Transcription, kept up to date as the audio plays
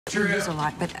True. Use a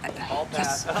lot, but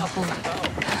yes.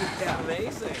 Yeah,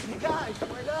 amazing. Hey guys,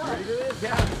 why not? Ready for this?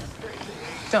 Yeah.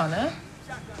 Donna,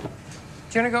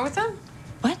 do you want to go with them?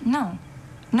 What? No.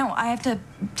 No, I have to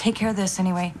take care of this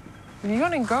anyway. If you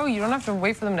want to go, you don't have to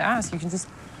wait for them to ask. You can just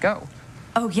go.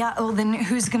 Oh, yeah? Well, then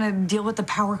who's gonna deal with the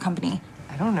power company?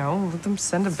 I don't know. Let them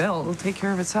send a bill. It'll take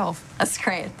care of itself. That's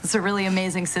great. That's a really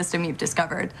amazing system you've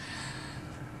discovered.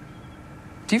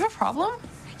 Do you have a problem?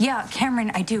 Yeah,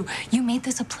 Cameron, I do. You made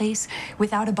this a place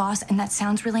without a boss, and that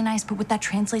sounds really nice, but what that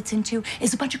translates into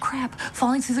is a bunch of crap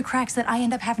falling through the cracks that I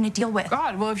end up having to deal with.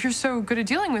 God, well, if you're so good at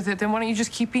dealing with it, then why don't you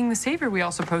just keep being the savior we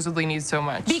all supposedly need so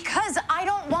much? Because I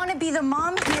don't want to be the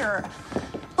mom here.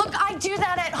 Look, I do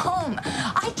that at home.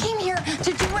 I came here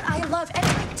to do what I love, and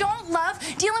I don't love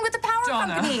dealing with the power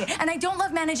company. And I don't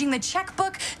love managing the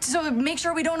checkbook to make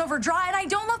sure we don't overdraw, and I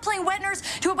don't love playing wet nurse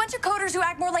to a bunch of coders who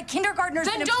act more like kindergartners.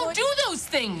 Then don't do those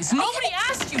things. Nobody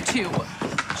asked you to.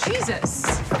 Jesus.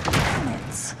 Damn it.